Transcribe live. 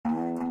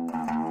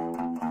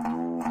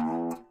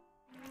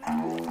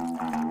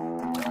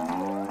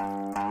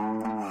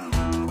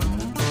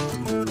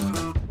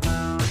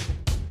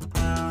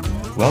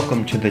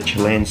Welcome to the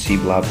Chilean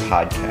Blob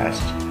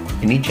podcast.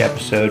 In each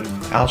episode,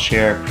 I'll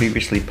share a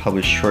previously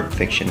published short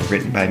fiction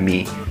written by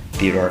me,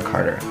 Theodore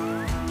Carter.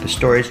 The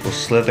stories will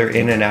slither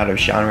in and out of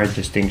genre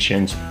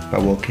distinctions,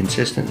 but will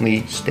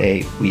consistently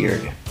stay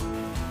weird.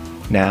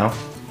 Now,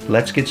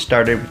 let's get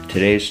started with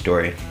today's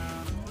story.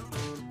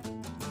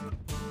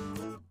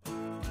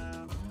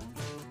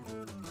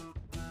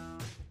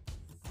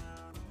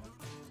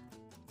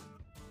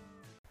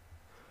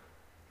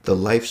 The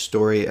life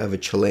story of a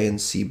Chilean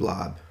sea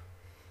blob.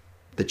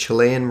 The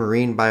Chilean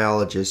marine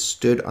biologist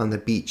stood on the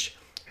beach,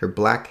 her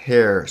black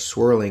hair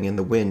swirling in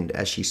the wind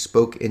as she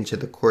spoke into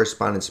the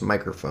correspondent's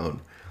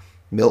microphone.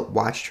 Milt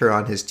watched her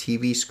on his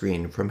TV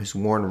screen from his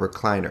worn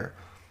recliner.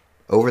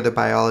 Over the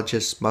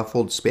biologist's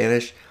muffled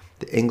Spanish,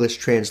 the English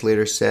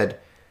translator said,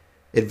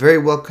 "It very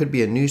well could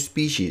be a new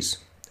species,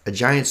 a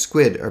giant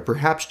squid, or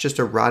perhaps just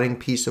a rotting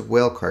piece of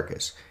whale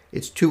carcass.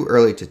 It's too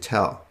early to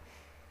tell."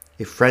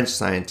 A French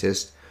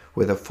scientist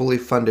with a fully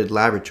funded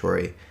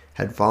laboratory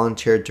had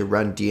volunteered to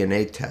run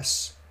DNA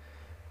tests.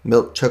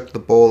 Milt took the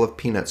bowl of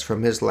peanuts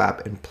from his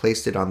lap and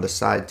placed it on the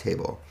side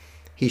table.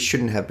 He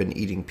shouldn't have been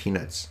eating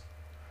peanuts.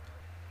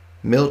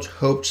 Milt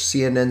hoped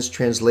CNN's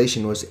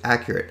translation was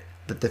accurate,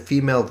 that the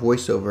female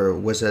voiceover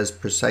was as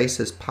precise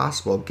as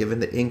possible given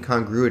the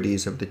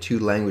incongruities of the two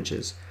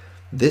languages.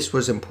 This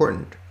was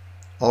important.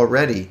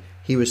 Already,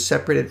 he was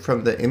separated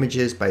from the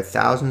images by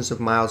thousands of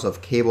miles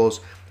of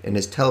cables, and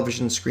his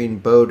television screen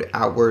bowed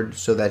outward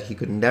so that he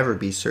could never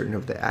be certain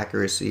of the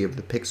accuracy of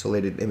the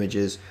pixelated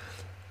images.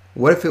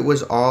 What if it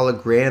was all a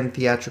grand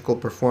theatrical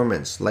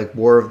performance, like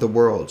War of the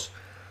Worlds?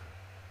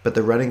 But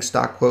the running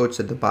stock quotes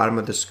at the bottom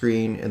of the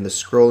screen and the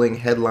scrolling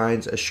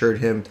headlines assured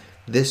him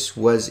this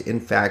was in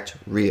fact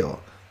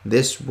real.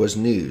 This was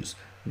news.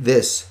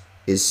 This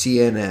is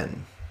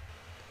CNN.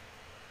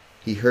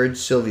 He heard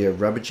Sylvia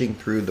rummaging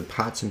through the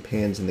pots and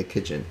pans in the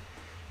kitchen.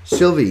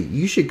 "Sylvie,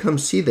 you should come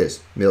see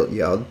this," Milt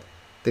yelled.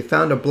 "They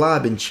found a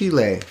blob in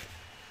Chile."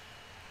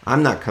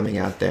 "I'm not coming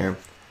out there.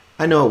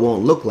 I know it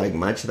won't look like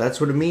much. That's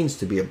what it means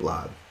to be a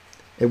blob.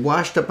 It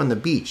washed up on the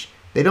beach.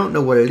 They don't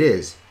know what it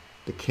is."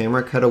 The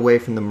camera cut away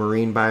from the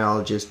marine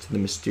biologist to the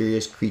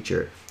mysterious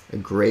creature, a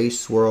gray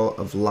swirl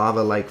of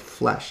lava-like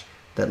flesh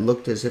that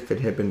looked as if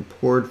it had been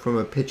poured from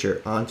a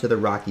pitcher onto the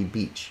rocky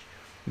beach.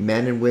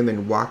 Men and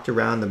women walked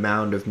around the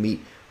mound of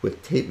meat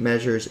with tape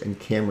measures and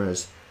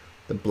cameras.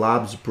 The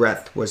blob's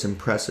breadth was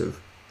impressive.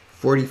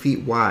 40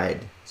 feet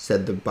wide,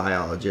 said the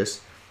biologist,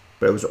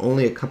 but it was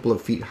only a couple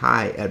of feet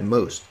high at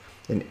most,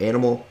 an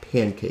animal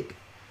pancake.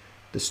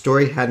 The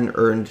story hadn't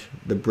earned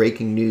the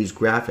breaking news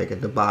graphic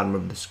at the bottom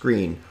of the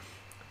screen,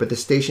 but the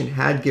station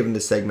had given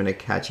the segment a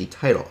catchy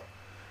title.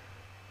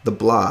 The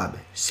Blob,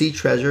 Sea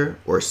Treasure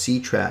or Sea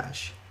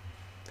Trash.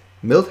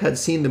 Milt had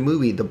seen the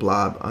movie The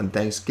Blob on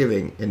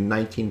Thanksgiving in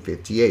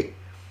 1958.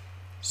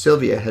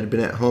 Sylvia had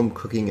been at home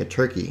cooking a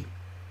turkey.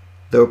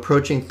 Though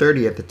approaching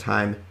 30 at the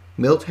time,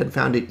 Milt had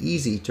found it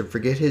easy to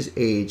forget his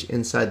age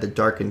inside the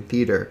darkened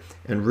theater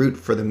and root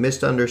for the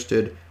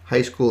misunderstood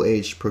high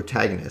school-aged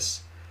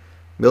protagonists.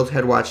 Milt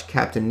had watched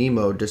Captain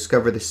Nemo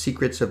discover the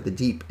secrets of the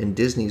deep in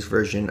Disney's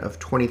version of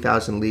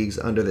 20,000 Leagues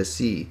Under the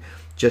Sea,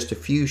 just a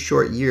few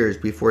short years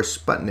before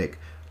Sputnik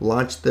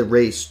launched the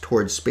race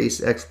towards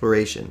space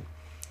exploration.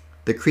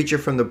 The creature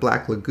from the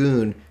Black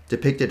Lagoon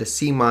depicted a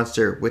sea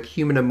monster with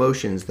human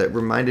emotions that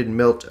reminded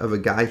Milt of a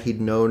guy he'd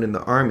known in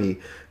the army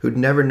who'd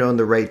never known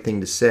the right thing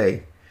to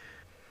say.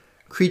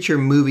 Creature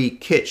movie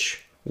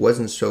kitsch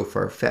wasn't so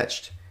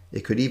far-fetched.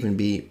 It could even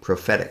be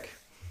prophetic.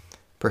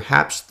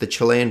 Perhaps the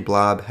Chilean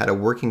blob had a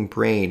working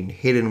brain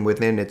hidden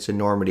within its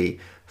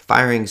enormity,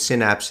 firing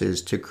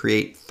synapses to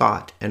create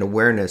thought and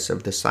awareness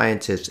of the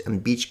scientists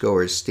and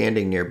beachgoers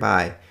standing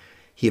nearby.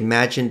 He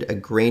imagined a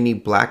grainy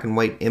black and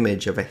white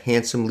image of a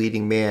handsome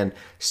leading man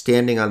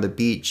standing on the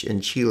beach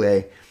in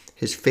Chile,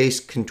 his face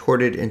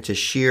contorted into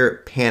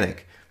sheer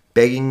panic,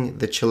 begging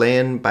the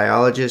Chilean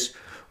biologist,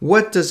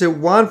 "What does it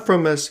want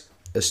from us?"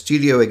 A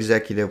studio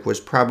executive was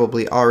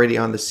probably already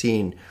on the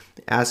scene,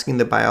 asking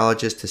the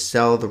biologist to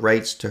sell the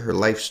rights to her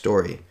life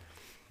story.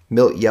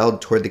 Milt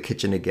yelled toward the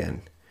kitchen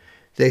again.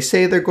 "They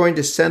say they're going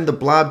to send the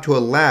blob to a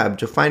lab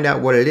to find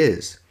out what it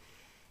is."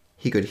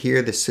 He could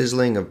hear the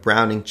sizzling of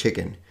browning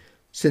chicken.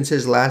 Since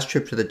his last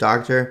trip to the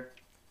doctor,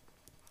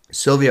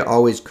 Sylvia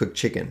always cooked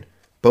chicken.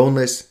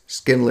 Boneless,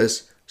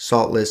 skinless,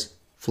 saltless,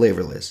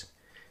 flavorless.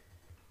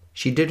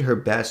 She did her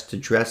best to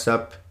dress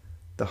up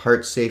the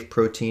heart-safe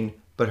protein,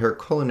 but her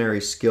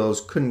culinary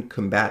skills couldn't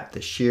combat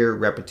the sheer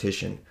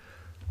repetition.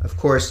 Of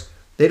course,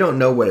 they don't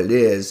know what it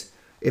is.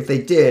 If they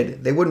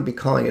did, they wouldn't be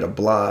calling it a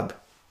blob.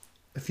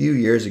 A few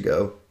years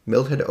ago,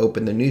 Milt had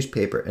opened the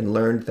newspaper and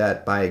learned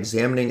that by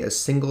examining a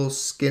single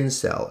skin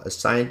cell, a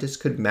scientist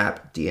could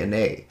map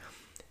DNA.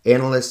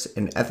 Analysts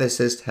and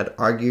ethicists had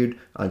argued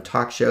on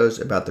talk shows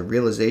about the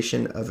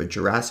realization of a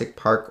Jurassic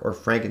Park or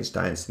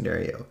Frankenstein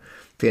scenario.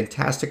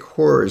 Fantastic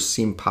horrors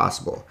seemed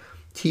possible.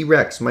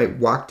 T-Rex might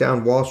walk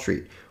down Wall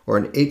Street, or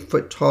an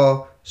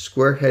 8-foot-tall,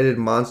 square-headed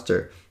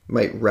monster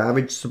might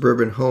ravage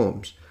suburban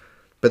homes.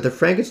 But the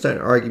Frankenstein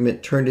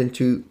argument turned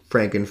into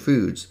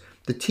Franken-foods.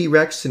 The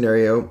T-Rex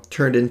scenario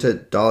turned into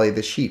Dolly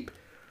the sheep,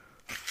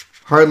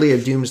 hardly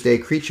a doomsday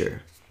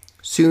creature.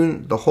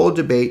 Soon, the whole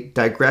debate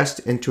digressed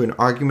into an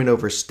argument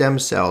over stem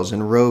cells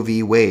and Roe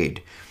v.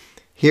 Wade.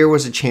 Here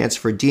was a chance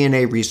for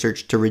DNA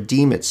research to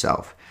redeem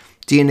itself.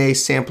 DNA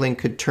sampling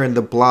could turn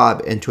the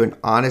Blob into an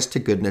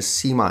honest-to-goodness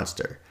sea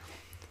monster.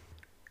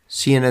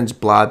 CNN's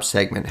Blob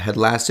segment had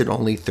lasted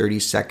only 30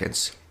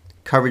 seconds.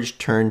 Coverage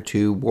turned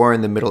to war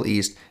in the Middle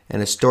East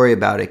and a story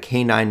about a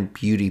canine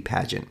beauty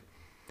pageant.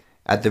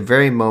 At the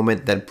very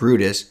moment that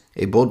Brutus,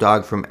 a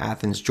bulldog from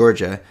Athens,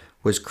 Georgia,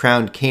 was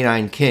crowned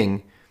canine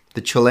king,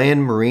 the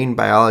Chilean marine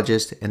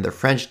biologist and the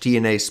French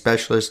DNA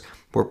specialist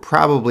were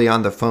probably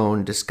on the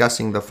phone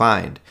discussing the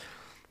find.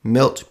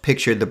 Milt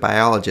pictured the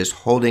biologist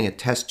holding a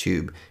test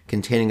tube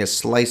containing a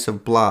slice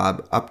of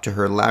Blob up to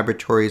her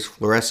laboratory's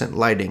fluorescent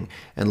lighting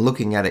and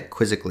looking at it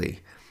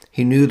quizzically.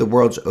 He knew the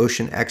world's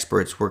ocean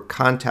experts were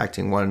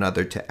contacting one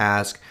another to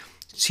ask,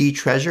 sea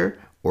treasure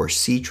or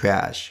sea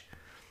trash?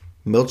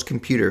 Milt's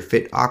computer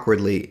fit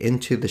awkwardly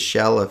into the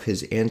shell of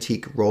his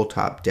antique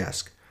roll-top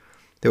desk.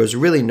 There was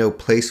really no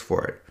place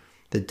for it.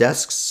 The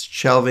desk's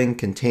shelving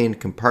contained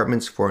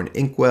compartments for an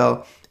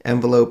inkwell,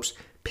 envelopes,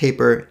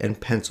 paper, and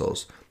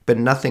pencils, but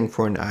nothing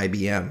for an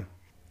IBM.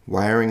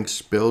 Wiring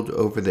spilled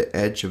over the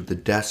edge of the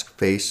desk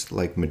face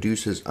like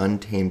Medusa's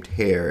untamed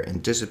hair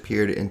and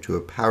disappeared into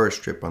a power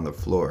strip on the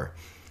floor.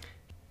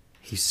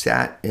 He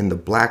sat in the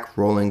black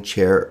rolling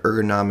chair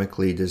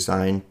ergonomically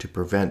designed to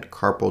prevent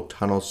carpal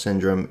tunnel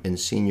syndrome in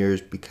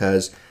seniors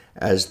because,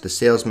 as the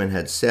salesman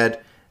had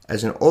said,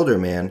 as an older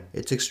man,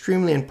 it's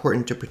extremely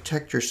important to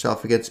protect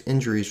yourself against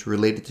injuries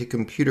related to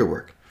computer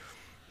work.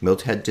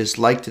 Milt had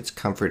disliked its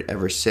comfort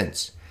ever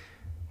since.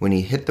 When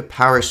he hit the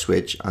power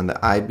switch on the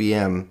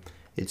IBM,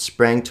 it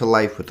sprang to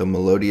life with a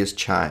melodious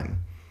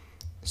chime.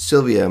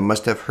 Sylvia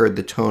must have heard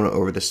the tone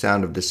over the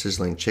sound of the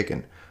sizzling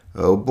chicken.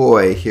 "Oh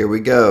boy, here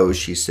we go,"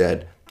 she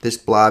said. "This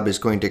Blob is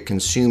going to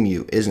consume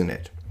you, isn't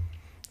it?"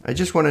 "I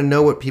just want to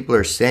know what people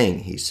are saying,"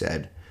 he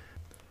said.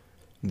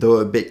 Though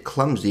a bit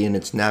clumsy in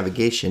its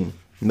navigation,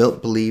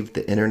 Milt believed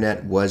the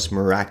internet was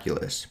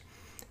miraculous.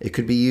 It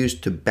could be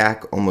used to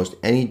back almost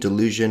any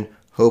delusion,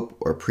 hope,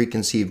 or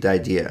preconceived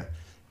idea.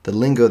 The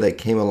lingo that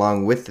came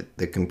along with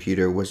the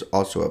computer was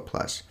also a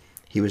plus.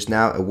 He was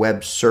now a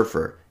web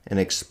surfer, an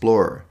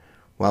explorer.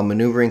 While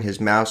maneuvering his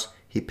mouse,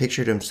 he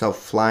pictured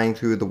himself flying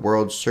through the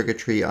world's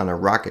circuitry on a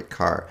rocket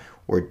car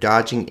or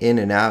dodging in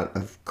and out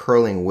of a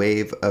curling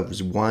wave of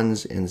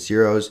ones and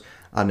zeros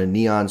on a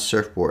neon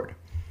surfboard.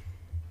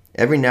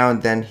 Every now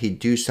and then he'd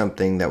do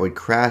something that would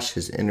crash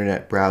his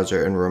internet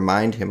browser and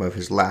remind him of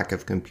his lack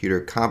of computer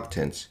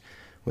competence.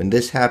 When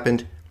this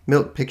happened,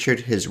 Milt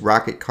pictured his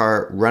rocket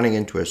car running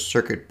into a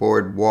circuit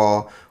board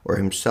wall or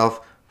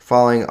himself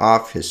falling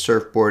off his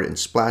surfboard and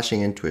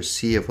splashing into a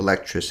sea of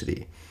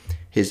electricity.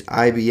 His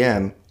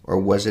IBM, or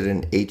was it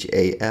an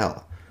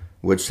HAL,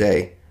 would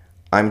say,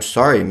 "I'm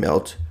sorry,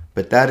 Milt,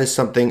 but that is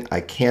something I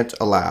can't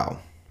allow."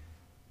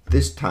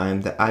 This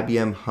time, the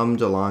IBM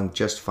hummed along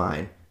just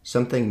fine,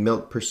 something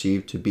Milt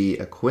perceived to be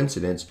a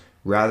coincidence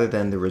rather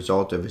than the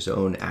result of his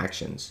own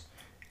actions.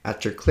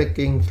 After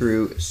clicking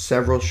through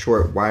several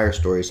short wire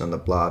stories on the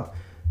Blob,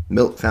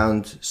 Milt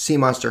found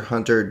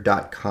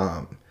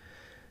SeaMonsterHunter.com.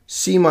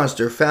 "Sea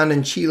monster found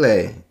in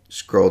Chile,"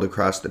 scrolled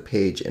across the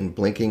page in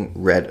blinking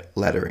red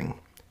lettering.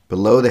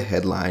 Below the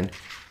headline,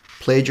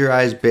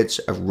 plagiarized bits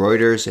of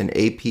Reuters and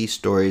AP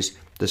stories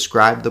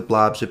described the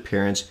Blob's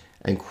appearance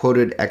and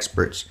quoted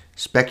experts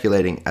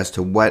speculating as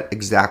to what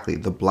exactly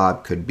the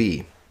Blob could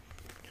be.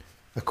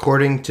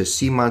 According to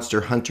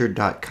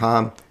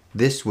SeaMonsterHunter.com,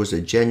 this was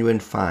a genuine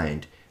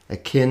find,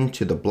 akin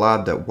to the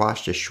Blob that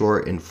washed ashore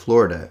in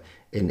Florida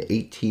in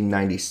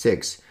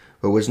 1896,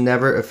 but was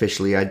never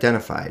officially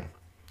identified.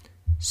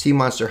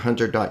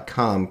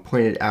 SeaMonsterHunter.com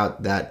pointed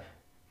out that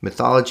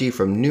mythology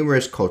from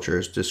numerous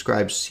cultures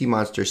describes sea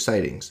monster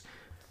sightings.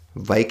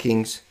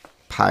 Vikings,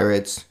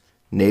 pirates,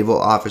 naval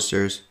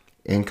officers,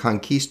 and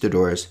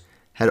conquistadors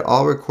had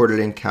all recorded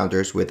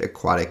encounters with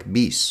aquatic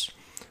beasts.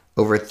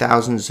 Over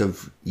thousands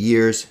of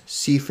years,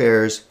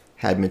 seafarers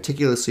had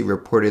meticulously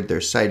reported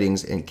their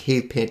sightings in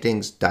cave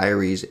paintings,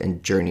 diaries,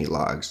 and journey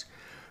logs.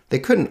 They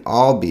couldn't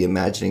all be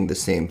imagining the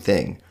same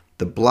thing.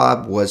 The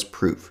Blob was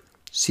proof.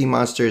 Sea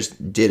monsters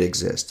did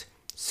exist.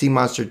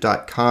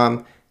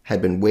 SeaMonster.com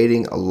had been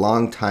waiting a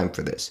long time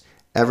for this,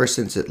 ever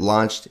since it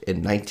launched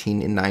in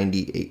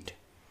 1998.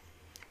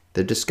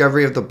 The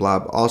discovery of the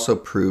Blob also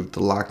proved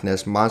the Loch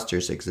Ness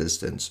Monster's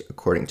existence,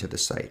 according to the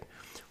site.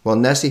 While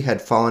Nessie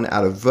had fallen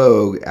out of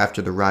vogue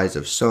after the rise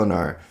of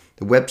sonar,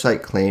 the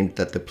website claimed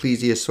that the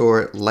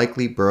plesiosaur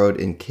likely burrowed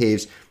in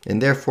caves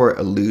and therefore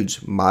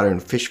eludes modern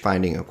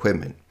fish-finding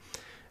equipment.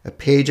 A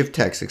page of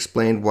text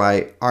explained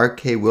why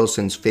R.K.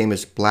 Wilson's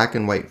famous black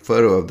and white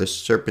photo of the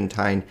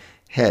serpentine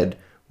head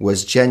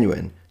was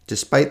genuine,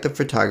 despite the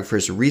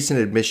photographer's recent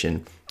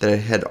admission that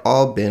it had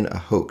all been a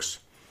hoax.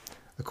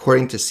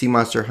 According to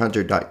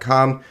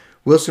SeaMonsterHunter.com,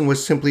 Wilson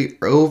was simply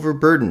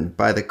overburdened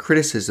by the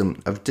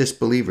criticism of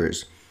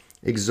disbelievers,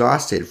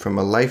 exhausted from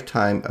a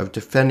lifetime of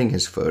defending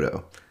his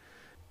photo.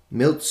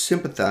 Milt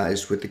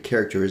sympathized with the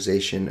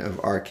characterization of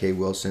R.K.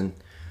 Wilson.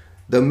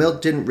 Though Milt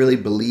didn't really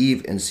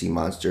believe in sea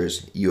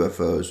monsters,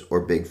 UFOs,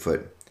 or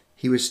Bigfoot,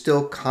 he was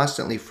still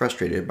constantly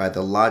frustrated by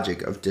the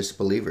logic of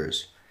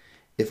disbelievers.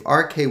 If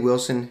R.K.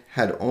 Wilson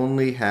had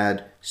only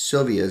had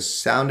Sylvia's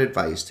sound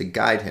advice to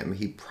guide him,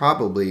 he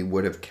probably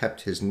would have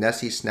kept his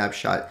Nessie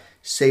snapshot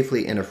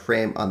safely in a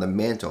frame on the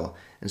mantle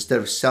instead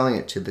of selling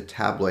it to the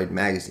tabloid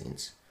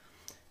magazines.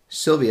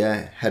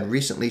 Sylvia had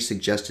recently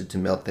suggested to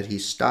Milt that he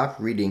stop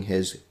reading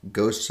his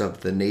Ghosts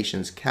of the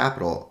Nation's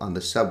Capital on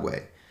the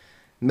subway.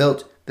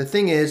 Milt, the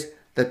thing is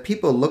that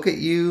people look at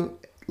you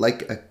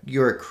like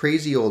you're a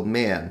crazy old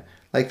man,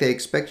 like they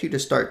expect you to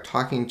start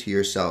talking to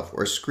yourself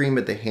or scream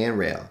at the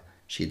handrail,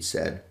 she'd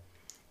said.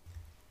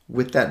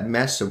 With that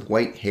mess of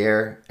white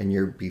hair and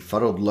your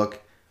befuddled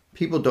look,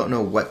 people don't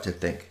know what to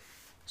think.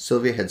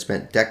 Sylvia had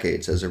spent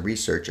decades as a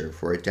researcher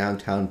for a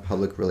downtown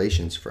public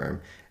relations firm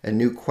and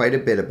knew quite a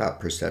bit about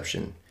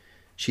perception.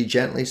 She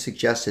gently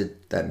suggested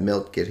that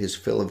Milt get his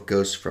fill of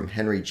ghosts from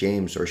Henry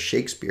James or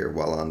Shakespeare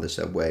while on the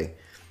subway.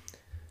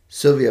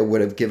 Sylvia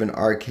would have given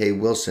R.K.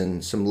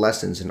 Wilson some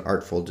lessons in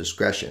artful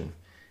discretion.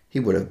 He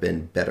would have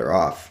been better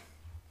off.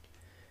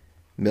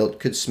 Milt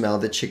could smell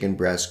the chicken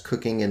breast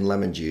cooking in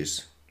lemon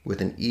juice. With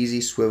an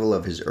easy swivel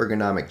of his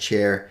ergonomic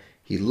chair,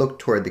 he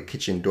looked toward the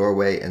kitchen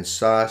doorway and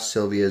saw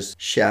Sylvia's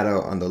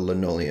shadow on the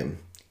linoleum.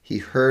 He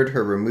heard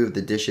her remove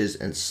the dishes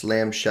and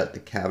slam shut the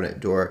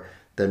cabinet door,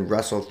 then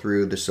rustle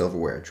through the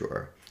silverware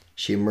drawer.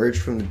 She emerged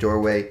from the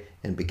doorway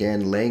and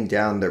began laying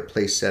down their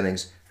place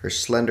settings, her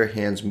slender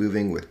hands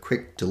moving with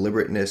quick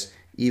deliberateness,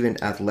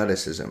 even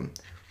athleticism.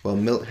 While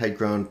Milt had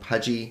grown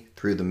pudgy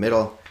through the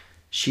middle,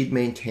 she'd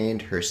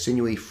maintained her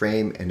sinewy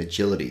frame and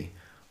agility,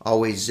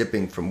 always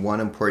zipping from one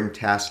important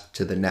task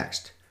to the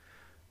next.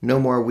 No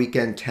more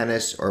weekend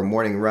tennis or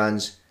morning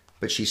runs,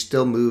 but she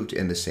still moved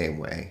in the same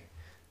way.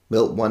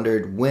 Milt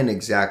wondered when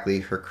exactly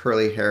her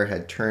curly hair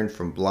had turned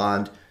from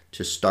blonde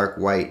to stark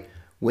white,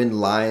 when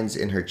lines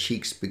in her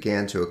cheeks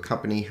began to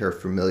accompany her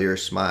familiar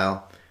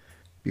smile.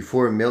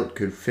 Before Milt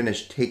could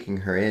finish taking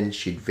her in,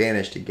 she'd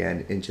vanished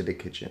again into the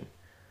kitchen.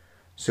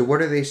 So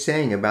what are they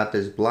saying about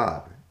this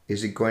blob?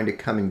 Is it going to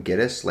come and get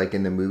us like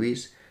in the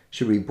movies?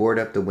 Should we board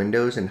up the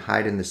windows and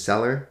hide in the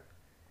cellar?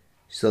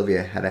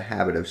 Sylvia had a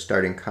habit of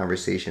starting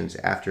conversations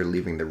after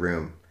leaving the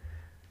room.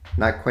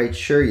 Not quite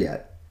sure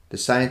yet. The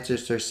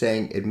scientists are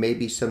saying it may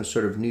be some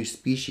sort of new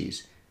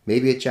species,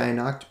 maybe a giant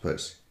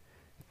octopus.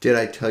 Did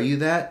I tell you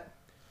that?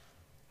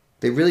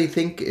 They really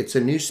think it's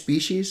a new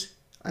species?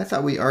 I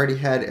thought we already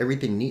had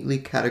everything neatly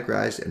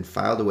categorized and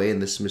filed away in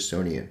the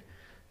Smithsonian.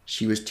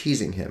 She was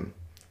teasing him.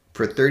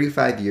 For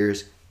 35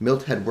 years,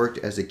 Milt had worked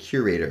as a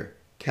curator,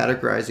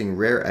 categorizing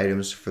rare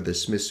items for the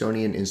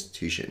Smithsonian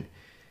Institution.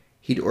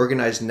 He'd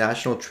organized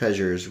national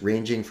treasures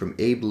ranging from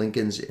Abe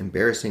Lincoln's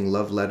embarrassing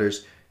love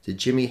letters to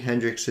Jimi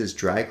Hendrix's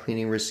dry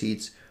cleaning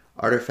receipts,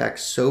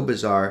 artifacts so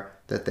bizarre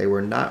that they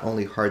were not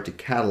only hard to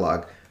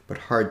catalog, but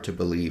hard to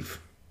believe.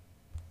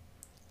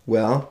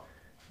 Well,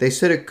 they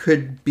said it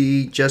could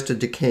be just a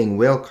decaying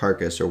whale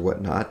carcass or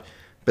whatnot,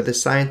 but the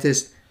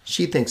scientist,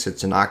 she thinks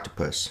it's an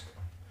octopus.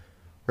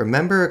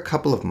 Remember a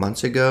couple of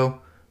months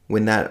ago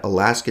when that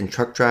Alaskan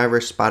truck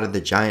driver spotted the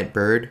giant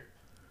bird?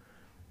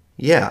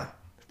 Yeah,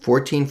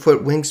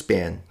 14-foot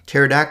wingspan,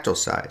 pterodactyl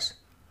size.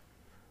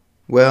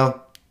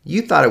 Well,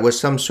 you thought it was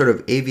some sort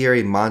of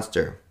aviary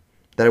monster,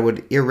 that it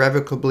would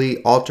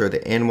irrevocably alter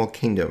the animal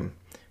kingdom.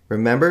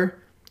 Remember?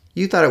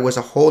 You thought it was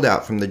a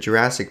holdout from the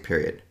Jurassic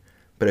period,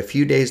 but a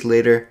few days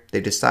later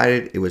they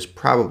decided it was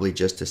probably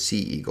just a sea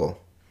eagle.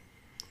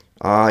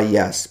 Ah,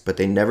 yes, but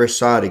they never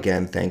saw it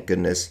again, thank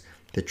goodness.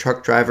 The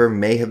truck driver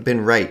may have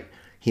been right.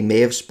 He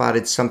may have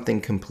spotted something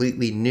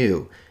completely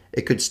new.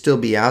 It could still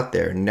be out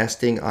there,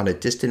 nesting on a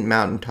distant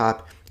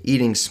mountaintop,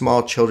 eating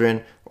small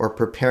children, or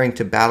preparing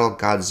to battle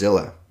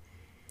Godzilla.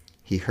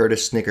 He heard a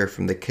snicker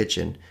from the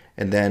kitchen,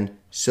 and then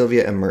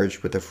Sylvia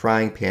emerged with a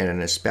frying pan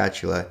and a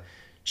spatula.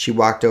 She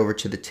walked over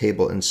to the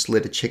table and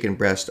slid a chicken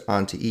breast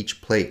onto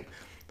each plate.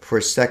 For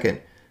a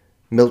second,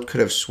 Milt could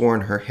have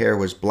sworn her hair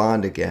was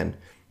blonde again,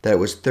 that it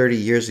was 30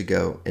 years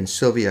ago, and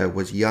Sylvia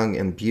was young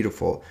and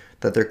beautiful,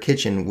 that their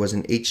kitchen was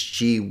an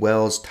H.G.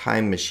 Wells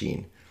time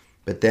machine.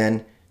 But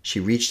then she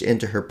reached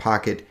into her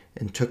pocket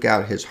and took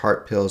out his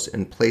heart pills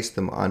and placed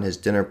them on his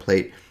dinner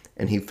plate,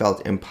 and he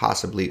felt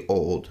impossibly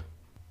old.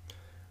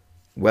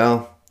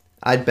 Well,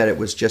 I'd bet it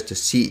was just a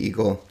sea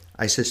eagle.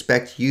 I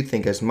suspect you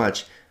think as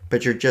much,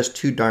 but you're just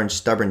too darn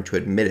stubborn to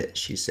admit it,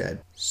 she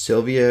said.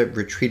 Sylvia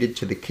retreated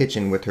to the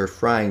kitchen with her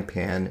frying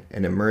pan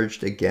and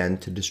emerged again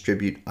to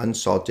distribute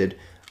unsalted,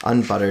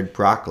 unbuttered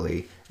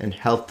broccoli and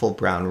healthful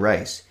brown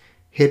rice.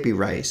 Hippie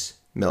rice,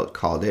 Milt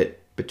called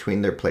it,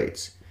 between their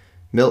plates.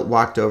 Milt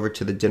walked over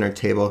to the dinner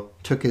table,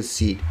 took his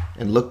seat,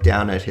 and looked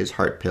down at his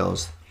heart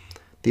pills.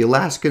 The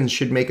Alaskans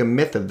should make a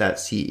myth of that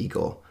sea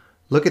eagle.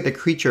 Look at the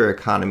creature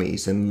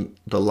economies in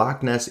the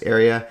Loch Ness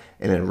area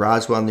and in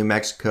Roswell, New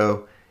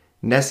Mexico.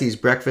 Nessie's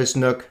Breakfast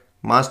Nook,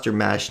 Monster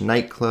Mash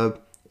Nightclub,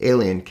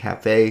 Alien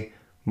Cafe,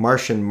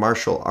 Martian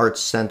Martial Arts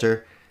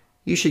Center.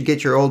 You should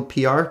get your old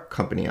PR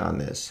company on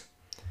this.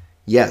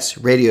 Yes,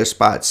 radio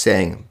spots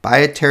saying, "Buy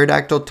a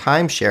pterodactyl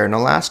timeshare in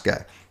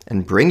Alaska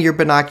and bring your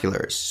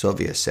binoculars,"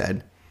 Sylvia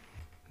said.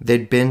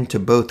 They'd been to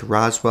both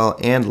Roswell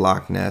and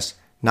Loch Ness,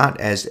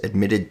 not as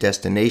admitted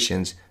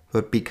destinations,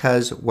 but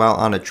because, while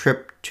on a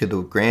trip to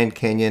the Grand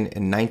Canyon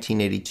in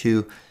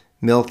 1982,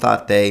 Mill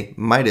thought they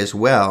might as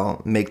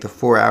well make the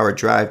 4-hour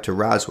drive to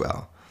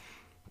Roswell.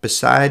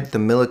 Beside the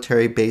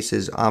military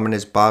base's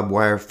ominous barbed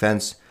wire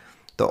fence,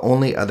 the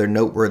only other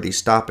noteworthy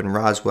stop in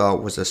Roswell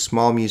was a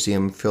small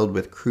museum filled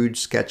with crude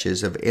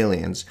sketches of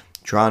aliens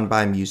drawn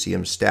by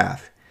museum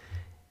staff.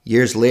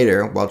 Years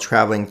later, while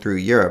traveling through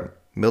Europe,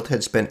 Milt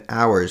had spent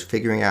hours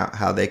figuring out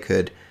how they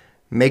could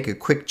make a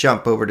quick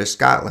jump over to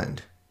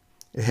Scotland.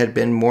 It had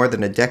been more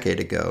than a decade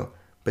ago,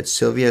 but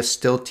Sylvia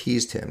still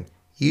teased him,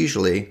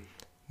 usually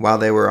while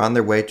they were on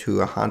their way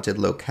to a haunted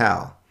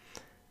locale.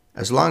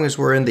 As long as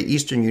we're in the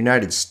eastern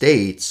United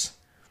States.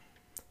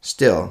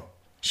 Still,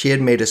 she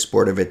had made a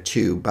sport of it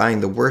too, buying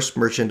the worst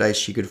merchandise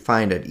she could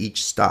find at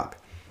each stop.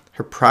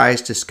 Her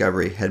prize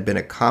discovery had been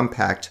a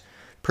compact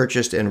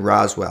purchased in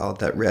Roswell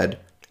that read,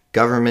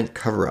 "Government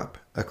Cover-Up,"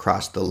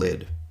 across the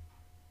lid.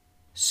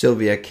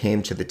 Sylvia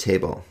came to the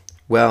table.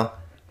 "Well,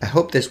 I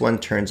hope this one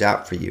turns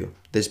out for you,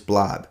 this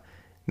blob.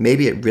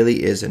 Maybe it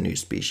really is a new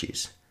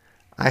species."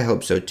 "I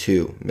hope so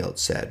too," Milt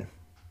said.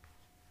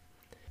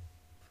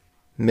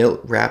 Milt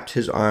wrapped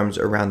his arms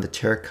around the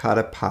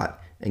terracotta pot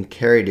and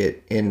carried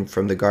it in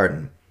from the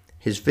garden.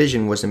 His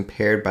vision was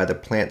impaired by the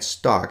plant's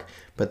stalk,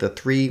 but the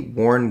 3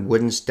 worn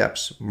wooden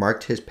steps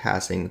marked his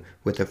passing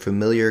with a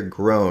familiar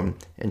groan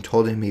and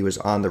told him he was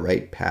on the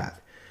right path.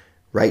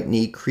 Right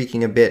knee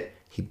creaking a bit,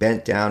 he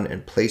bent down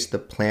and placed the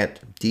plant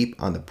deep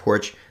on the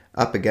porch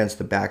up against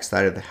the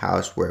backside of the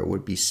house where it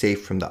would be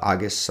safe from the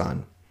August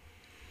sun.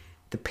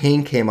 The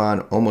pain came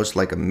on almost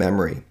like a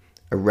memory,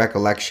 a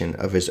recollection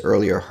of his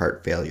earlier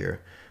heart failure.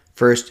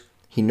 First,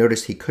 he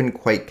noticed he couldn't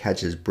quite catch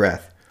his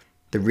breath.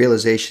 The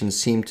realization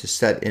seemed to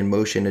set in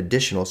motion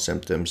additional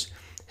symptoms.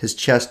 His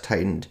chest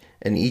tightened,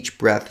 and each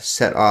breath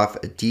set off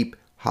a deep,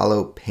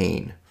 hollow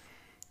pain.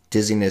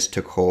 Dizziness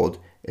took hold,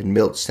 and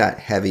Milt sat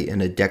heavy in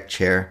a deck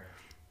chair.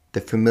 The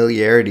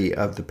familiarity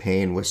of the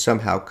pain was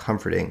somehow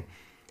comforting.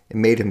 It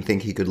made him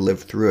think he could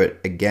live through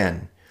it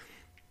again.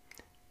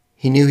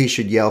 He knew he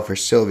should yell for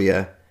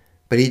Sylvia,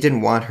 but he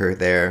didn't want her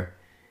there.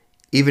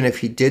 Even if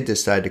he did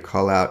decide to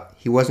call out,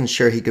 he wasn't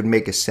sure he could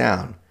make a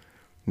sound.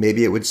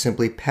 Maybe it would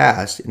simply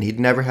pass, and he'd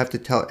never have to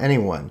tell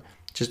anyone,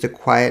 just a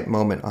quiet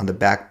moment on the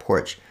back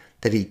porch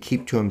that he'd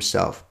keep to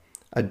himself,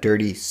 a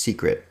dirty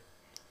secret.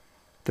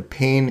 The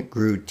pain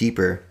grew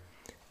deeper.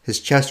 His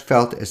chest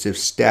felt as if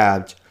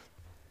stabbed.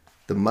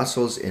 The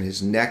muscles in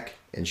his neck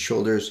and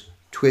shoulders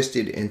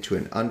twisted into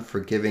an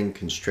unforgiving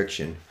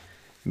constriction.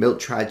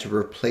 Milt tried to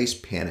replace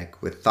panic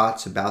with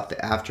thoughts about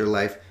the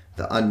afterlife,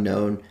 the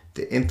unknown,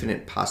 the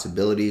infinite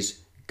possibilities,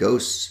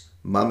 ghosts,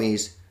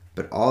 mummies,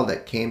 but all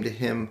that came to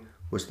him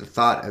was the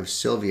thought of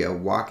Sylvia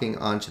walking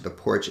onto the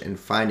porch and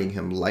finding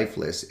him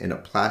lifeless in a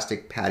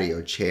plastic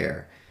patio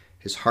chair.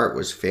 His heart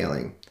was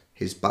failing.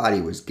 His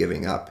body was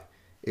giving up.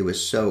 It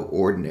was so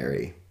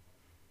ordinary.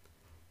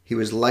 He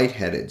was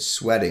lightheaded,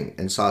 sweating,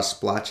 and saw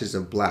splotches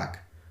of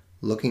black.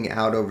 Looking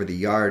out over the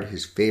yard,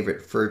 his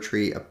favorite fir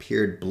tree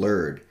appeared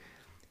blurred.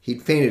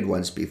 He'd fainted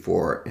once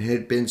before, and it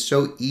had been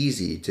so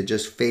easy to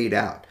just fade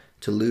out,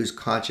 to lose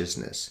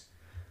consciousness.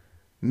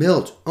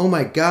 "Milt, oh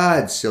my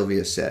God,"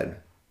 Sylvia said.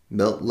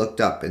 Milt looked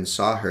up and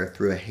saw her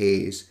through a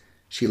haze.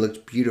 She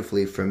looked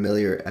beautifully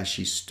familiar as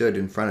she stood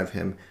in front of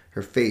him,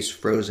 her face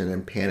frozen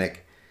in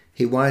panic.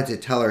 He wanted to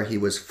tell her he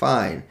was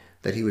fine,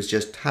 that he was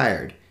just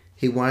tired.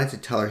 He wanted to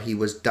tell her he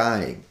was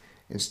dying.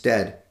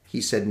 Instead, he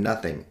said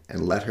nothing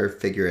and let her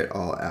figure it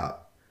all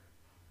out.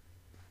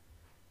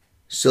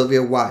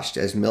 Sylvia watched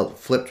as Milt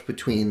flipped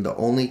between the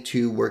only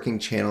 2 working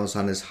channels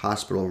on his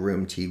hospital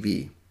room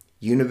TV,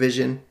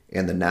 Univision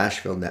and the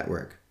Nashville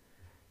network.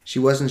 She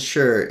wasn't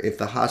sure if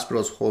the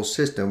hospital's whole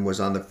system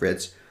was on the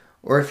fritz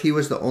or if he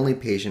was the only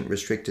patient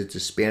restricted to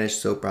Spanish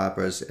soap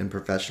operas and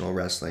professional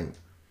wrestling.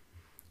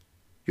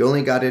 "You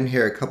only got in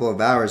here a couple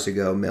of hours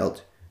ago,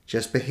 Milt.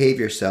 Just behave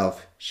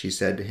yourself," she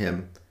said to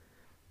him.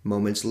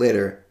 Moments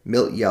later,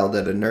 Milt yelled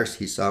at a nurse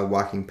he saw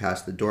walking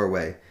past the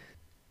doorway.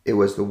 It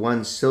was the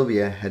one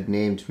Sylvia had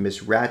named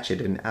Miss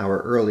Ratchet an hour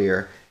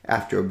earlier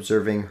after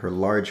observing her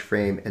large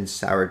frame and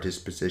sour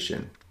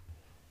disposition.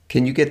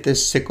 "Can you get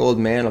this sick old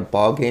man a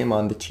ball game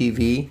on the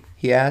TV?"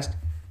 he asked.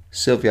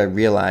 Sylvia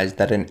realized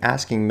that in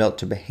asking Milt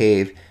to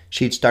behave,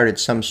 she'd started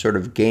some sort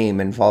of game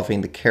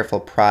involving the careful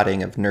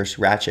prodding of Nurse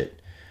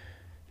Ratchet.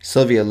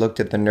 Sylvia looked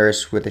at the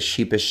nurse with a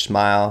sheepish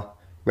smile.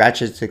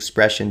 Ratchet's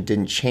expression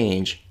didn't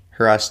change.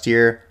 Her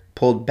austere,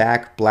 pulled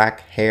back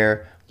black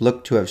hair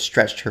looked to have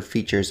stretched her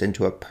features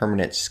into a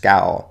permanent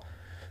scowl.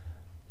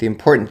 "The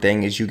important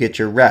thing is you get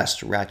your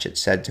rest," Ratchet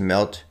said to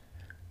Milt.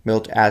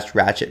 Milt asked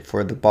Ratchet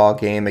for the ball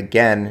game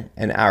again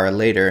an hour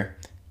later.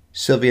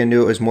 Sylvia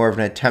knew it was more of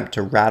an attempt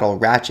to rattle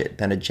Ratchet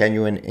than a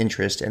genuine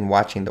interest in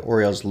watching the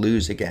Orioles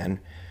lose again.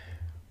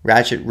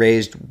 Ratchet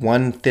raised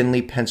one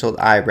thinly penciled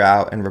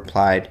eyebrow and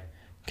replied,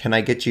 "Can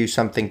I get you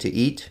something to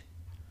eat?"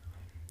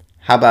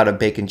 "How about a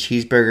bacon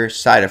cheeseburger,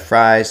 side of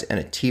fries, and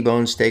a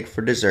T-bone steak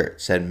for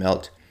dessert?" said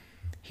Milt.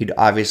 He'd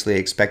obviously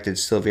expected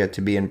Sylvia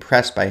to be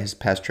impressed by his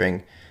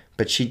pestering,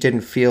 but she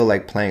didn't feel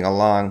like playing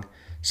along.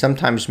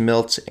 Sometimes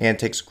Milt's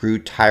antics grew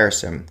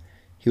tiresome.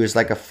 He was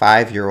like a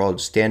 5-year-old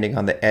standing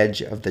on the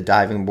edge of the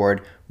diving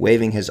board,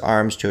 waving his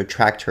arms to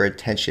attract her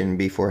attention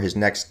before his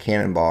next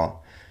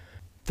cannonball.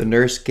 The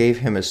nurse gave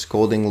him a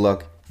scolding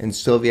look, and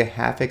Sylvia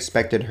half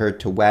expected her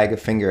to wag a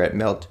finger at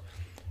Milt.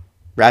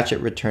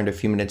 Ratchet returned a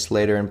few minutes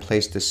later and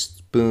placed a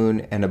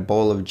spoon and a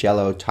bowl of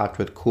Jell-O topped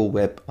with Cool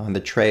Whip on the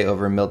tray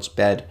over Milt's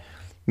bed.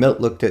 Milt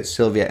looked at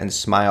Sylvia and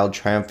smiled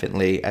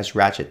triumphantly as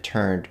Ratchet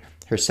turned,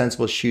 her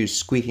sensible shoes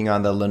squeaking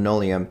on the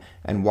linoleum,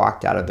 and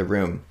walked out of the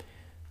room.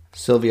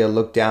 Sylvia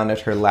looked down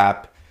at her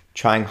lap,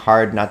 trying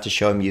hard not to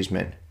show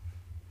amusement.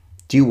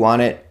 "Do you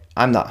want it?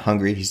 I'm not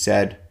hungry," he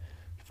said.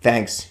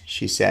 "Thanks,"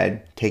 she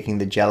said, taking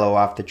the Jell-O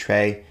off the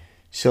tray.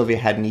 Sylvia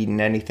hadn't eaten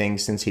anything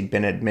since he'd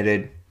been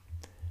admitted.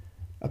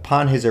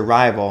 Upon his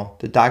arrival,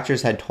 the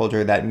doctors had told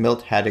her that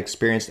Milt had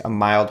experienced a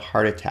mild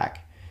heart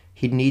attack.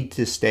 He'd need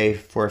to stay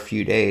for a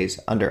few days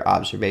under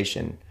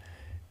observation.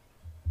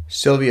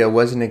 Sylvia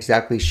wasn't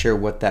exactly sure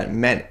what that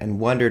meant and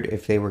wondered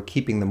if they were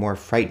keeping the more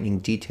frightening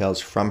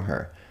details from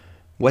her.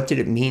 What did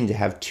it mean to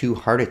have 2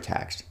 heart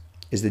attacks?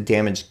 Is the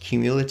damage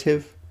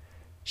cumulative?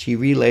 She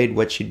relayed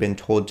what she'd been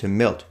told to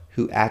Milt,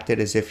 who acted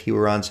as if he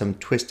were on some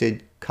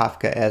twisted,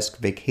 Kafkaesque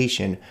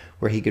vacation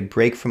where he could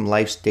break from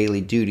life's daily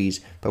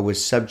duties but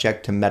was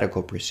subject to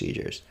medical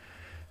procedures.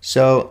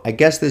 "So, I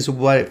guess this is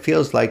what it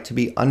feels like to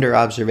be under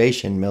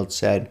observation," Milt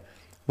said.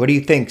 "What do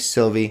you think,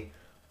 Sylvie?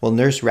 Will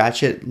Nurse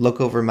Ratchet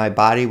look over my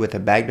body with a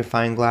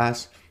magnifying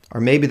glass? Or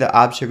maybe the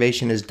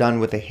observation is done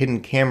with a hidden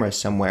camera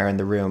somewhere in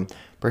the room.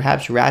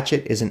 Perhaps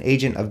Ratchet is an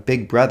agent of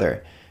Big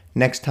Brother.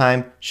 Next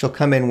time, she'll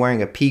come in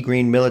wearing a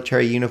pea-green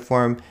military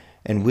uniform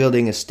and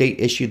wielding a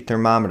state-issued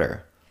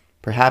thermometer.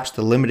 Perhaps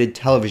the limited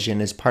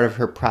television is part of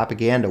her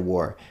propaganda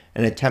war,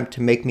 an attempt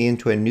to make me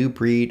into a new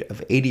breed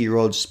of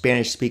 80-year-old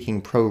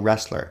Spanish-speaking pro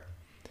wrestler."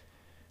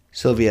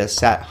 Sylvia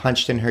sat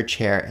hunched in her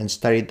chair and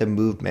studied the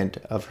movement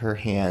of her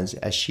hands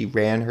as she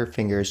ran her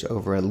fingers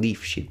over a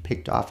leaf she'd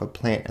picked off a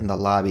plant in the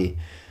lobby.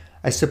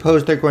 "I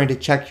suppose they're going to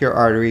check your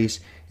arteries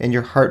and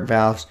your heart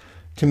valves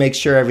to make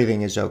sure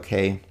everything is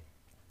okay."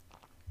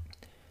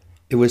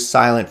 It was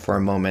silent for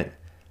a moment.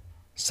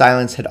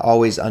 Silence had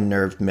always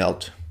unnerved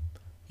Milt.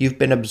 "You've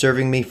been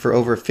observing me for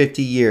over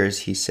 50 years,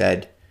 he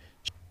said.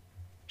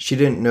 She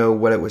didn't know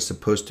what it was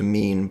supposed to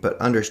mean, but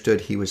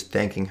understood he was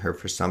thanking her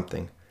for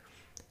something.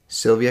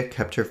 Sylvia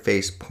kept her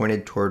face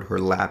pointed toward her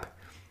lap.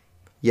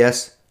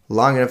 "Yes,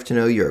 long enough to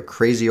know you're a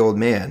crazy old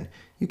man.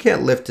 You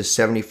can't lift a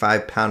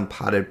 75-pound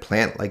potted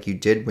plant like you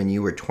did when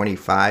you were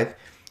 25.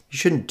 You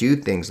shouldn't do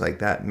things like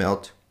that,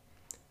 Milt."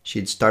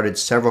 She'd started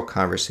several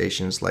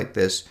conversations like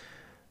this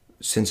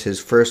since his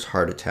first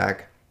heart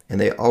attack, and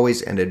they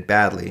always ended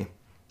badly.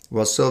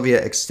 While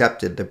Sylvia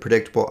accepted the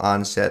predictable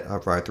onset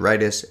of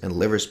arthritis and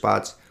liver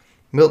spots,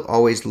 Milt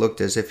always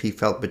looked as if he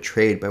felt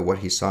betrayed by what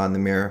he saw in the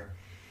mirror.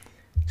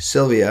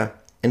 Sylvia,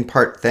 in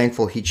part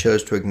thankful he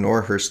chose to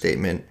ignore her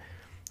statement,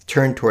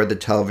 turned toward the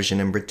television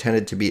and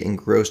pretended to be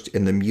engrossed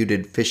in the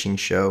muted fishing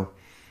show.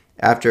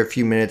 After a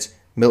few minutes,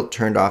 Milt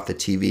turned off the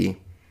TV.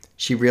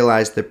 She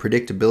realized the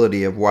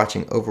predictability of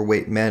watching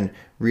overweight men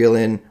reel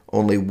in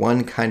only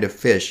one kind of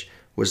fish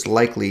was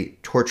likely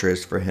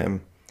torturous for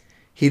him.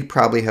 He'd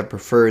probably have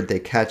preferred they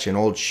catch an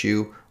old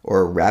shoe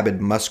or a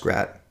rabid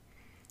muskrat.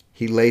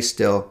 He lay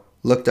still,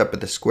 looked up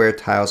at the square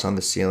tiles on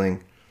the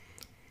ceiling.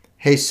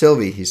 "Hey,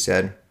 Sylvie," he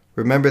said.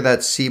 "Remember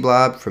that sea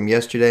blob from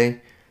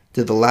yesterday?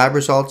 Did the lab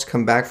results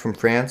come back from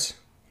France?"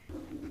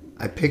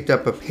 "I picked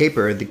up a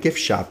paper at the gift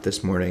shop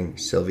this morning,"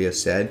 Sylvia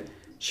said.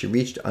 She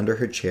reached under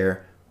her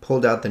chair,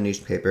 pulled out the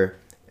newspaper,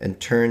 and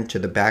turned to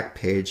the back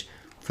page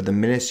for the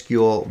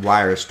minuscule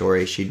wire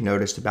story she'd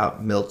noticed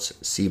about Milt's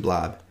sea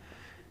blob.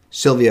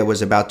 Sylvia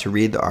was about to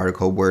read the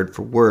article word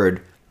for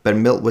word, but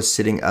Milt was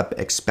sitting up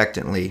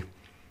expectantly.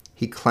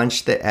 He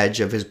clenched the edge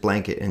of his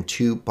blanket in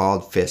 2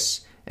 balled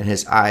fists, and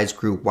his eyes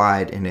grew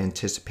wide in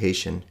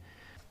anticipation.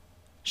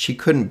 She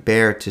couldn't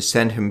bear to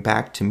send him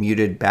back to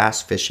muted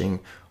bass fishing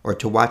or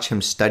to watch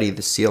him study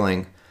the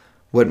ceiling.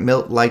 What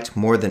Milt liked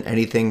more than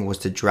anything was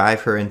to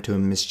drive her into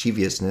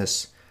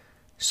mischievousness.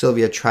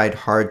 Sylvia tried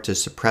hard to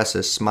suppress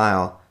a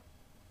smile,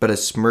 but a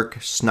smirk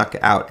snuck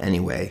out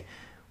anyway,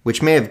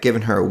 which may have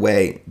given her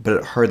away, but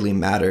it hardly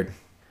mattered.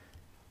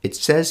 "It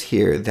says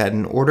here that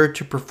in order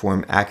to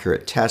perform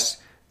accurate tests,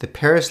 the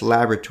Paris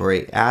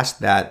laboratory asked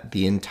that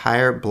the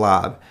entire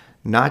blob,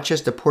 not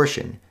just a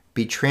portion,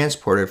 be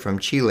transported from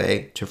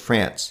Chile to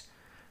France.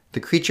 The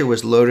creature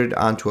was loaded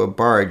onto a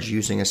barge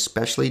using a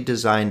specially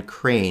designed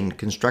crane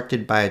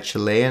constructed by a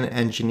Chilean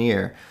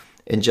engineer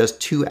in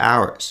just 2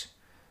 hours.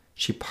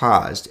 She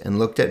paused and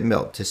looked at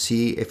Milt to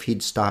see if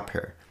he'd stop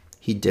her.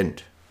 He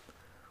didn't.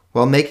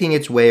 While making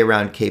its way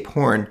around Cape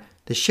Horn,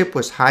 the ship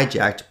was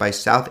hijacked by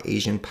South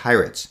Asian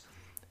pirates.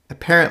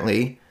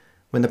 Apparently,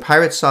 when the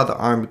pirates saw the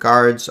armed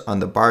guards on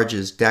the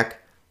barge's deck,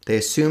 they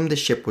assumed the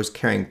ship was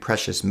carrying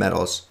precious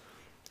metals.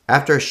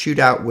 After a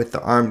shootout with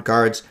the armed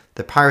guards,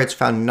 the pirates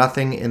found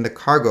nothing in the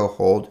cargo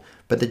hold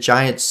but the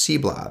giant sea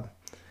blob.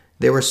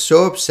 They were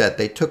so upset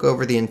they took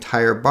over the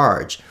entire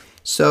barge,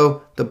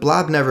 so the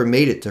blob never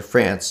made it to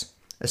France.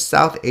 A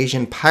South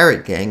Asian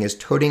pirate gang is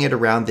toting it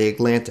around the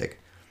Atlantic.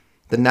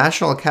 The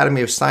National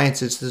Academy of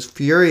Sciences is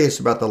furious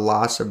about the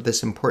loss of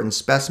this important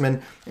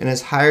specimen and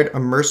has hired a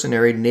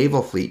mercenary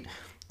naval fleet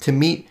to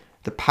meet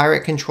the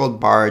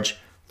pirate-controlled barge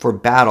for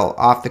battle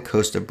off the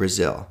coast of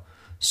Brazil.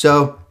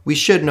 So we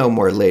should know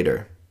more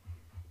later.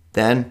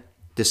 Then,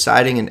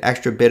 deciding an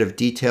extra bit of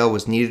detail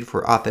was needed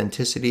for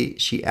authenticity,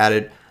 she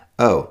added,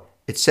 "Oh,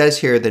 it says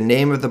here the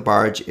name of the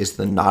barge is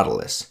the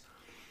Nautilus."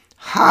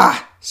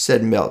 "Ha!"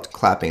 said Milt,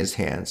 clapping his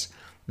hands.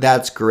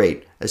 "That's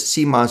great. A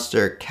sea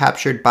monster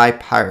captured by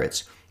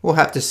pirates. We'll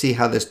have to see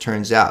how this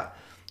turns out.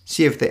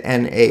 See if the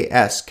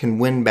NAS can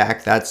win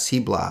back that sea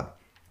blob."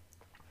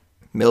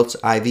 Milt's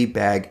IV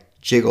bag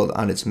jiggled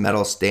on its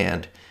metal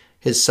stand.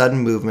 His sudden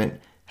movement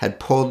had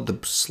pulled the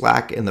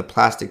slack in the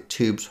plastic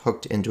tubes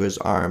hooked into his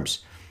arms.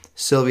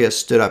 Sylvia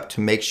stood up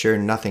to make sure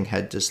nothing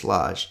had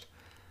dislodged.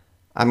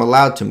 "I'm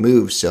allowed to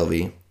move,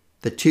 Sylvie.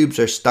 The tubes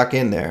are stuck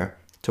in there.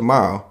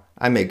 Tomorrow,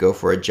 I may go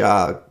for a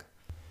jog."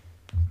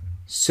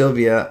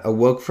 Sylvia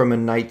awoke from a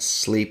night's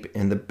sleep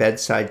in the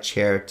bedside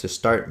chair to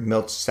start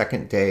Milt's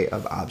second day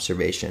of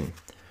observation.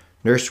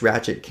 Nurse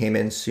Ratchet came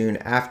in soon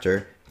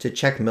after to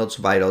check Milt's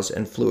vitals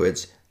and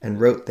fluids and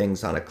wrote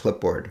things on a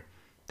clipboard.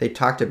 They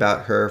talked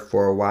about her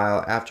for a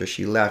while after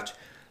she left,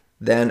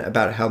 then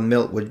about how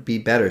Milt would be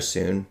better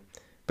soon.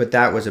 But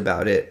that was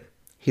about it.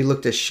 He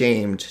looked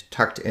ashamed,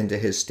 tucked into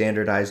his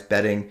standardized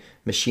bedding,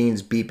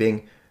 machines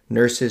beeping,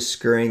 nurses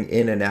scurrying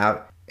in and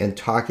out, and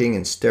talking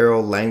in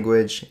sterile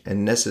language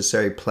and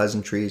necessary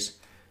pleasantries.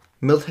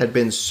 Milt had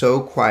been so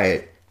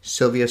quiet,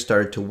 Sylvia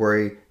started to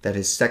worry that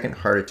his second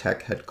heart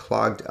attack had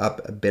clogged up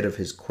a bit of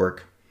his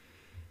quirk.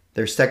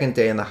 Their second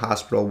day in the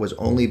hospital was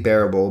only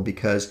bearable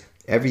because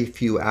every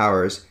few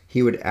hours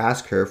he would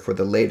ask her for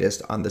the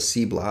latest on the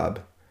sea blob.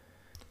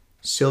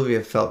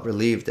 Sylvia felt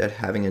relieved at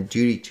having a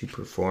duty to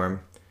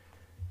perform.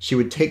 She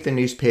would take the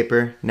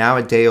newspaper, now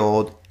a day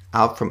old,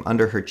 out from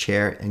under her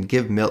chair and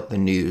give Milt the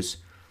news.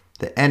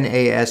 The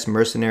NAS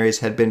mercenaries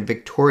had been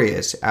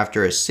victorious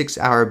after a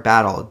 6-hour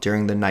battle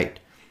during the night.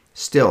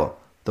 Still,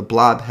 the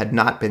blob had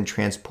not been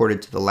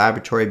transported to the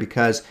laboratory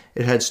because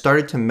it had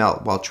started to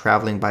melt while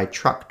traveling by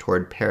truck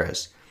toward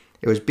Paris.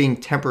 It was being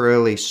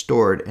temporarily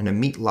stored in a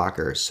meat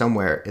locker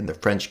somewhere in the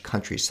French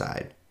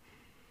countryside.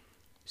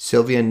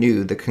 Sylvia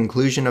knew the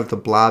conclusion of the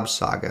Blob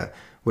saga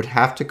would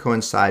have to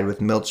coincide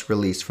with Milt's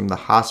release from the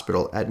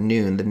hospital at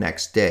noon the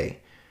next day.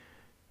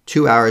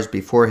 2 hours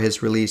before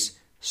his release,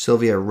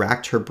 Sylvia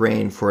racked her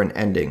brain for an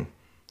ending.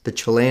 The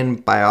Chilean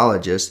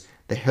biologist,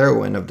 the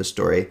heroine of the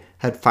story,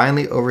 had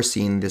finally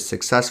overseen the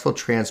successful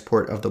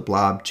transport of the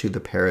blob to the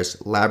Paris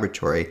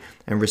laboratory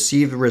and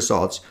received the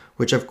results,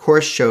 which of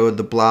course showed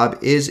the blob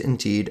is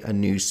indeed a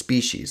new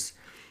species.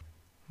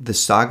 The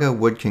saga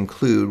would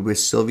conclude with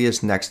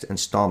Sylvia's next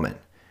installment.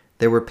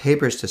 There were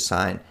papers to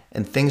sign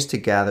and things to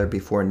gather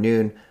before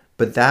noon,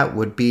 but that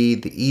would be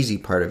the easy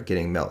part of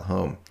getting Milt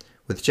home.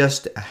 With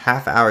just a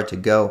half hour to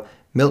go,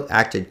 Milt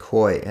acted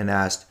coy and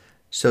asked,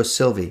 "So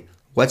Sylvie,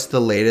 what's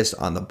the latest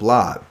on the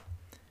blob?"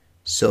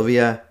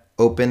 Sylvia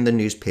opened the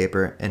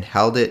newspaper and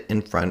held it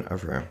in front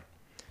of her.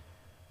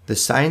 The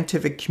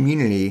scientific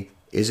community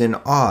is in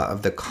awe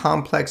of the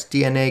complex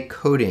DNA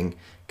coding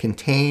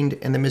contained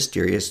in the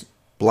mysterious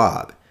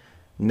blob.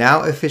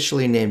 Now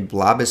officially named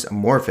Blobus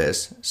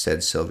amorphous,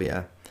 said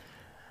Sylvia.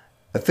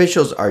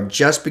 Officials are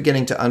just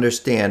beginning to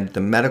understand the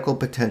medical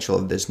potential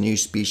of this new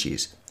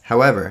species.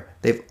 However,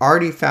 they've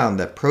already found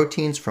that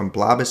proteins from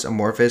Blobus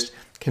amorphous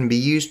can be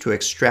used to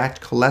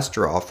extract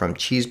cholesterol from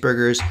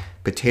cheeseburgers,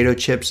 potato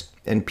chips,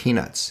 and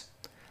peanuts.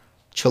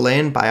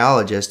 Chilean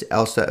biologist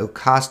Elsa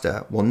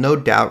Acosta will no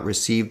doubt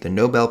receive the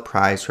Nobel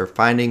Prize for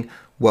finding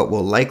what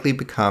will likely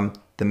become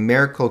the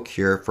miracle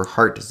cure for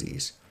heart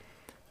disease.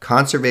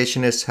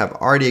 Conservationists have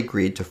already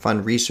agreed to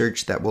fund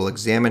research that will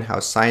examine how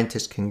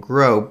scientists can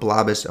grow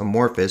Blobus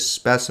amorphous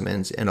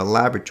specimens in a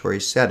laboratory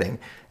setting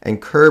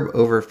and curb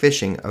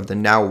overfishing of the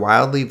now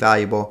wildly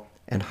valuable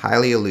and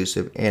highly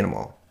elusive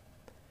animal.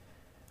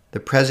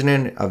 The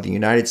President of the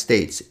United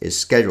States is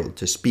scheduled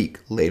to speak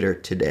later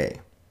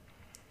today.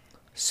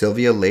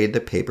 Sylvia laid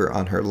the paper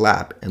on her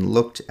lap and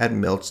looked at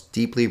Milt's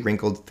deeply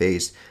wrinkled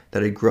face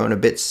that had grown a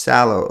bit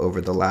sallow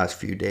over the last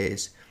few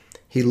days.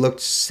 He looked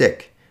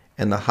sick,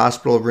 and the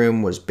hospital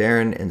room was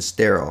barren and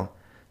sterile.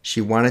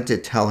 She wanted to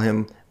tell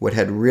him what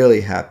had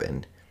really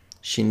happened.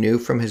 She knew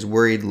from his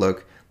worried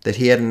look that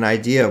he had an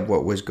idea of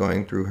what was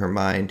going through her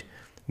mind.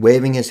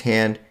 Waving his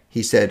hand,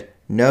 he said,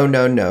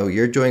 No,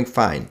 you're doing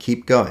fine.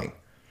 Keep going."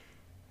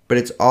 "But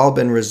it's all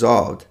been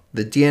resolved.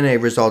 The DNA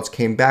results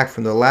came back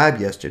from the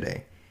lab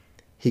yesterday."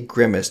 He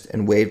grimaced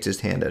and waved his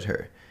hand at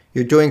her.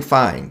 "You're doing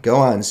fine. Go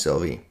on,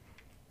 Sylvie."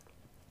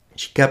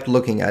 She kept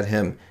looking at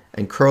him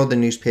and curled the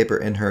newspaper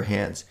in her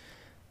hands.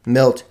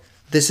 "Milt,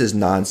 this is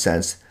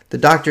nonsense. The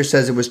doctor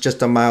says it was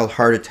just a mild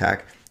heart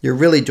attack. You're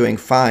really doing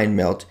fine,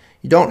 Milt.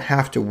 You don't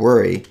have to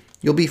worry.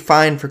 You'll be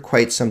fine for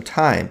quite some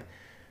time.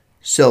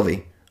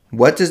 Sylvie,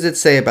 what does it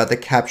say about the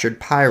captured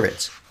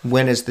pirates?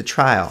 When is the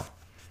trial?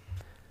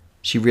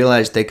 She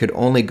realized they could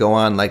only go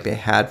on like they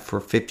had for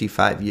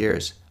 55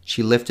 years.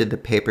 She lifted the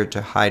paper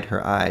to hide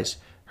her eyes.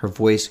 Her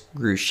voice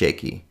grew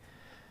shaky.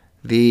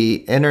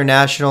 The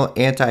International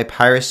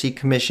Anti-Piracy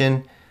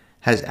Commission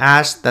has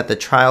asked that the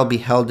trial be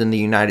held in the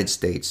United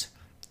States.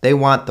 They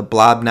want the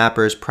blob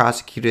nappers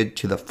prosecuted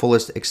to the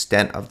fullest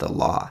extent of the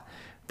law.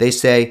 They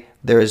say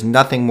there is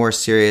nothing more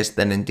serious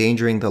than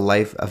endangering the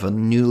life of a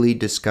newly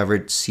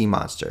discovered sea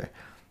monster.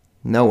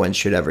 No one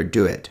should ever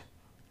do it.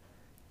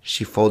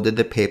 She folded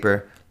the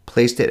paper,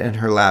 placed it in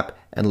her lap,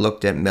 and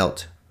looked at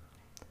Milt.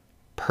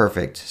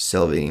 Perfect,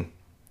 Sylvie.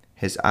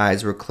 His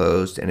eyes were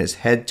closed and his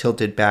head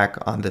tilted back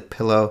on the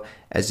pillow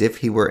as if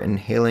he were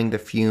inhaling the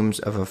fumes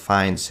of a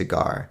fine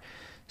cigar.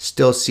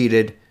 Still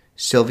seated,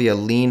 Sylvia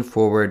leaned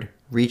forward,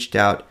 reached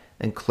out,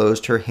 and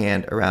closed her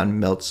hand around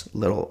Milt's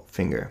little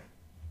finger.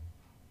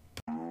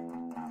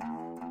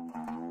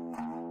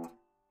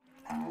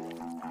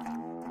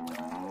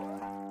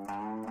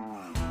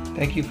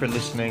 Thank you for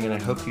listening, and I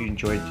hope you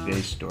enjoyed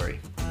today's story.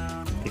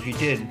 If you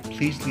did,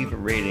 please leave a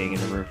rating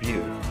and a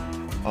review.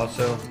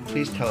 Also,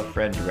 please tell a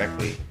friend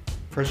directly.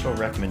 Personal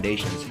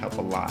recommendations help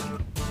a lot.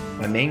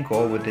 My main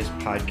goal with this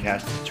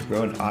podcast is to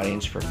grow an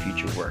audience for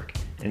future work,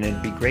 and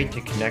it'd be great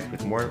to connect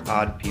with more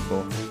odd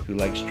people who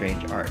like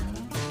strange art.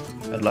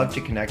 I'd love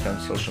to connect on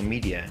social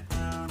media.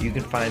 You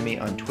can find me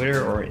on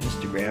Twitter or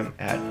Instagram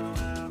at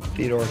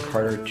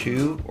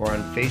TheodoreCarter2 or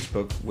on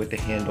Facebook with the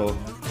handle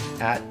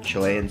at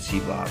Chilean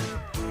Blob.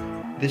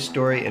 This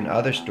story and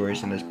other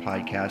stories in this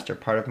podcast are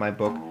part of my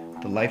book,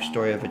 The Life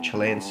Story of a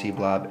Chilean Sea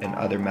Blob and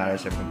Other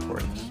Matters of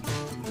Importance.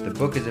 The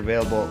book is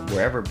available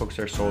wherever books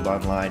are sold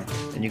online,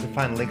 and you can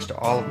find links to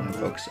all of my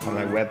books on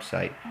my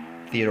website,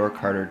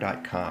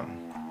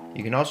 TheodoreCarter.com.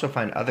 You can also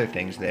find other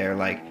things there,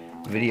 like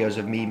videos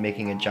of me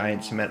making a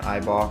giant cement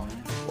eyeball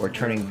or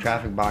turning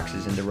traffic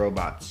boxes into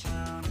robots.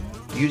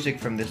 Music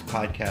from this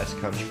podcast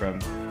comes from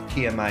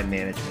TMI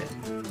Management,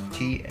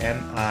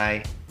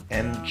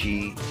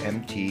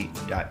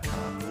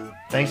 TMIMGMT.com.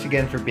 Thanks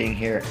again for being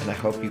here, and I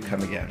hope you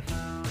come again.